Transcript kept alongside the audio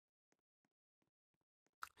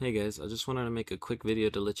Hey guys, I just wanted to make a quick video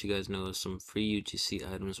to let you guys know of some free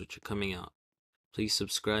UGC items which are coming out. Please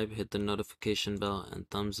subscribe, hit the notification bell, and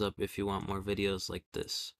thumbs up if you want more videos like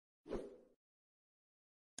this.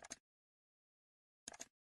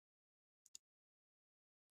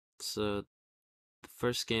 So, the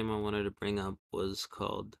first game I wanted to bring up was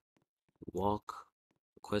called Walk,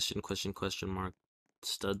 question mark,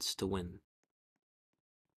 studs to win.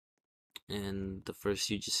 And the first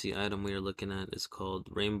UGC item we are looking at is called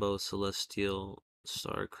Rainbow Celestial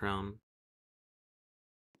Star Crown.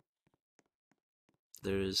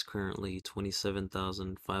 There is currently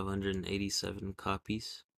 27,587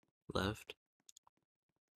 copies left.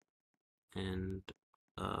 And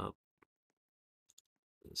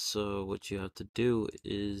so what you have to do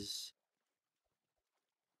is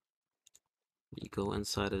you go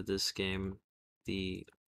inside of this game, the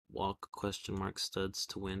walk question mark studs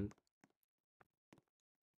to win,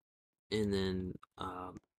 and then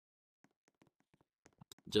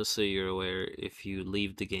just so you're aware, if you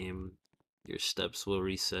leave the game, your steps will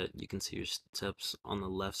reset. You can see your steps on the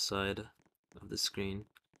left side of the screen.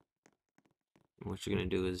 And what you're gonna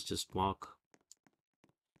do is just walk.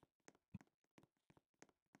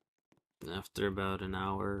 After about an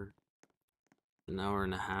hour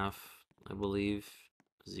and a half, I believe,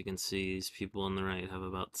 as you can see, these people on the right have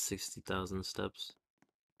about 60,000 steps.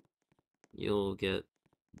 You'll get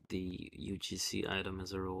the UGC item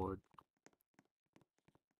as a reward.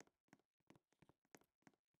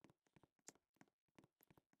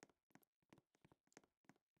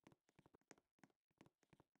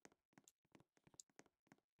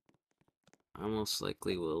 I most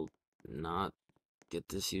likely will not get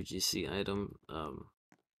this UGC item,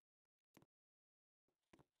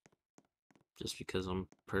 just because I'm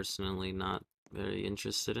personally not very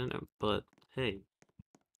interested in it, but hey,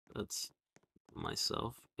 that's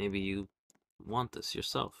myself. Maybe you want this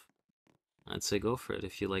yourself. I'd say go for it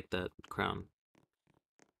if you like that crown.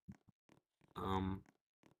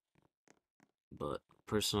 But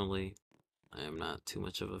personally, I am not too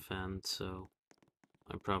much of a fan, so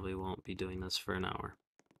I probably won't be doing this for an hour.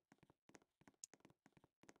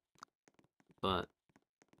 But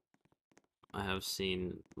I have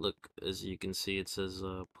seen, look, as you can see, it says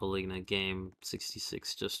pulling a game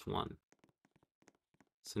 66 just won.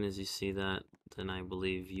 As soon as you see that, then I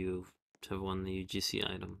believe you have won the UGC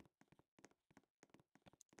item.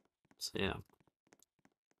 So yeah,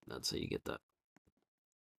 that's how you get that.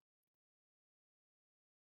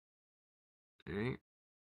 Alright.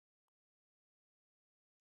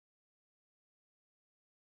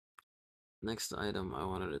 Next item I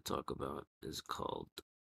wanted to talk about is called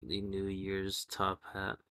the New Year's Top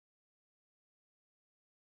Hat.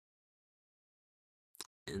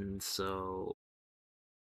 And so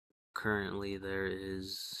currently there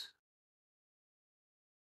is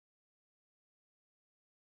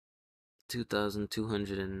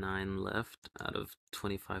 2,209 left out of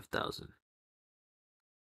 25,000.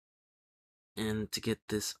 And to get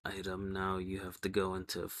this item now, you have to go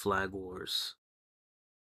into Flag Wars.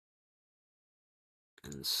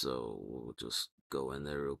 And so we'll just go in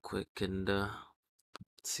there real quick and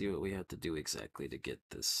see what we have to do exactly to get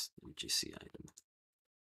this UGC item.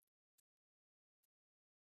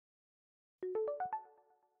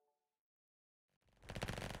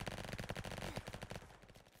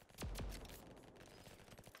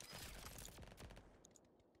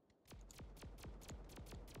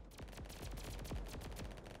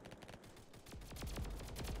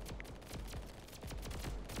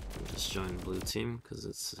 Just join blue team because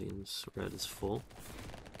it seems red is full.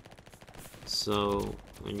 So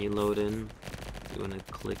when you load in, you want to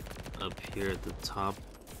click up here at the top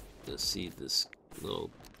to see this little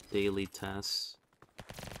daily tasks,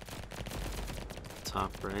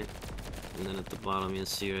 top right, and then at the bottom you'll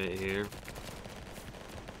see right here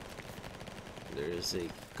there's a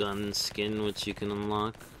gun skin which you can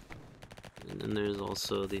unlock, and then there's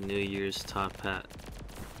also the New Year's top hat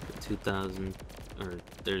for 2,000, or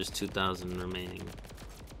there's 2,000 remaining,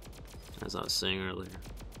 as I was saying earlier.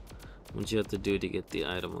 What you have to do to get the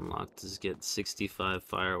item unlocked is get 65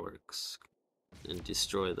 fireworks and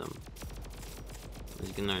destroy them. As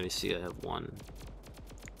you can already see, I have one.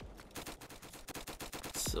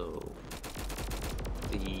 So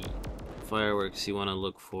the fireworks you want to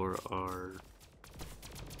look for are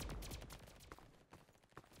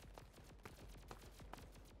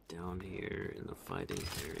down here in the fighting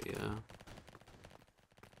area.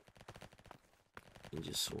 You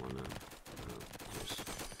just want to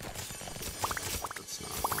that's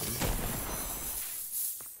not one.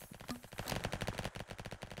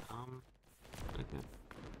 Okay.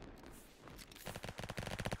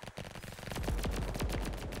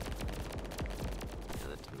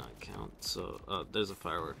 So, there's a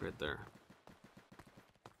firework right there.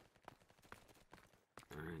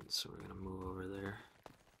 Alright, so we're gonna move over there.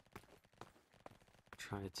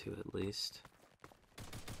 Try to, at least.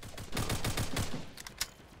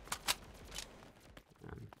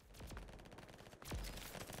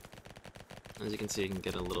 As you can see, it can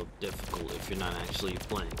get a little difficult if you're not actually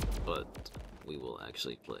playing, but we will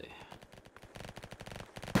actually play.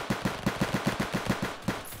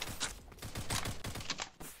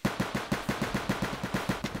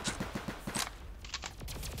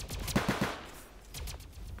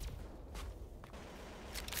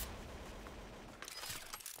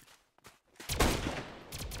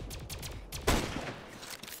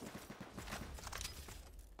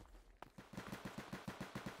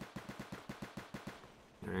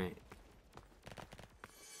 Alright.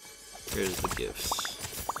 Here's the gifts.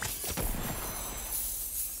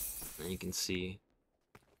 And you can see...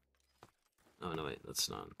 Oh, no, wait, that's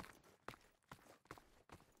not.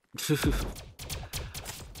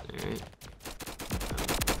 Alright.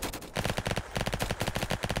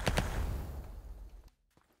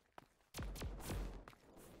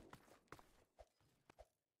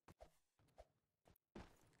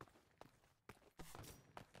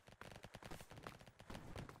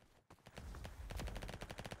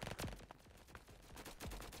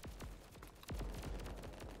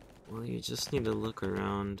 Well, you just need to look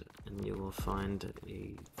around and you will find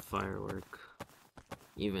a firework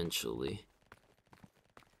eventually.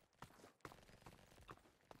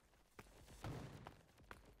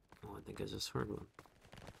 Oh, I think I just heard one.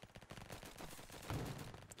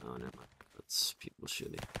 Oh, never mind. That's people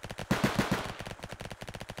shooting.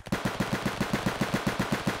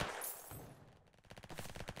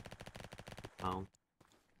 Oh.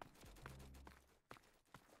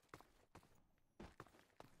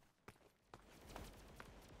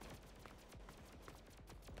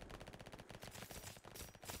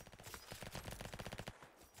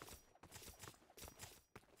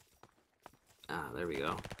 Ah, there we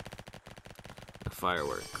go. A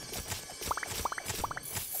firework.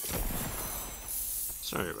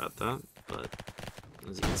 Sorry about that, but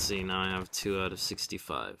as you can see, now I have 2 out of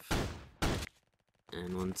 65.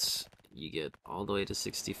 And once you get all the way to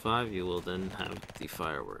 65, you will then have the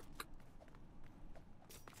firework.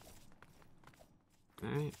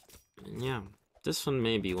 Alright, and yeah, this one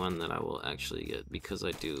may be one that I will actually get because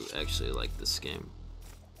I do actually like this game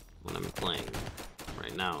when I'm playing.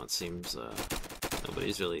 Right now, it seems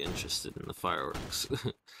nobody's really interested in the fireworks.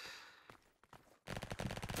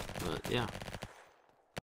 But yeah.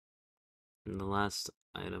 And the last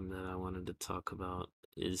item that I wanted to talk about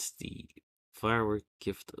is the Firework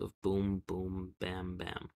Gift of Boom-Boom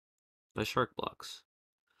Baam-Baam by Sharkblocks.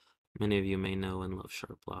 Many of you may know and love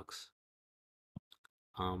Sharkblocks.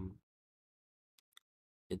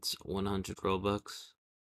 It's 100 Robux,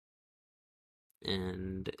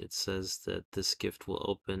 and it says that this gift will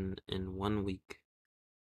open in 1 week.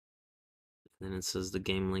 Then it says the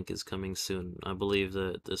game link is coming soon. I believe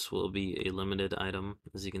that this will be a limited item,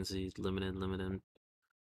 as you can see, limited.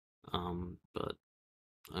 But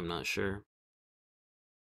I'm not sure.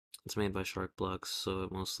 It's made by Sharkblocks, so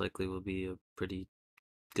it most likely will be a pretty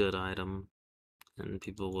good item, and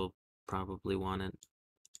people will probably want it.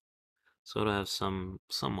 So it'll have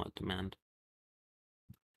somewhat demand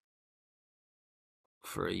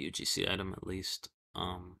for a UGC item at least.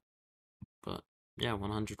 But yeah,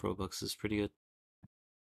 100 Robux is pretty good.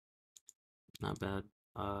 Not bad.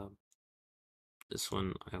 This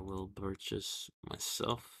one I will purchase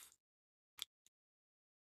myself.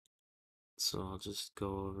 So I'll just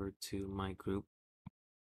go over to my group.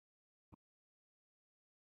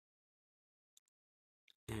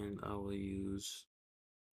 And I will use...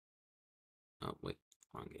 Oh, wait,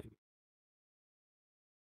 wrong game.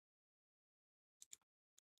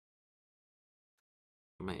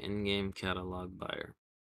 My in-game catalog buyer.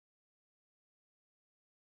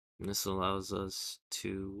 And this allows us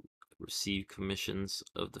to receive commissions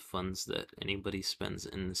of the funds that anybody spends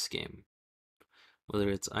in this game, whether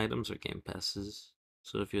it's items or game passes.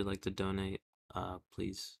 So if you'd like to donate,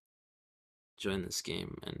 please join this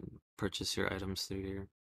game and purchase your items through here.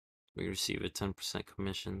 We receive a 10%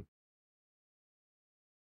 commission.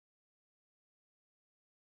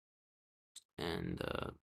 And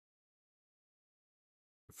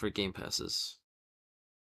for game passes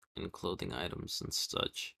and clothing items and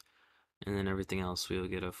such. And then everything else, we will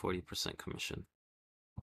get a 40% commission.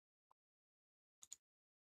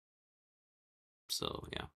 So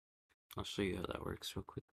yeah, I'll show you how that works real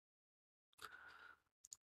quick.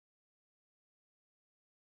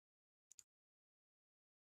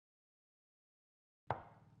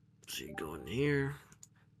 So you go in here,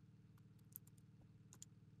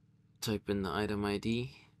 type in the item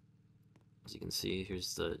ID. As you can see,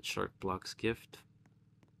 here's the Shark Blocks gift,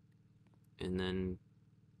 and then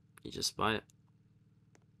you just buy it.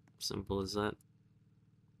 Simple as that.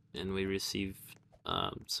 And we receive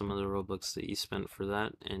some of the Robux that you spent for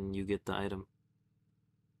that, and you get the item.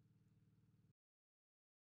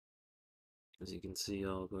 As you can see,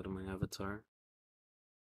 I'll go to my avatar,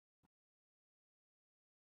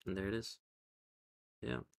 and there it is.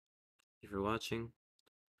 Yeah, thank you for watching.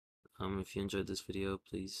 If you enjoyed this video,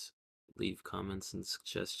 please leave comments and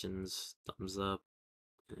suggestions, thumbs up,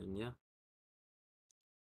 and yeah.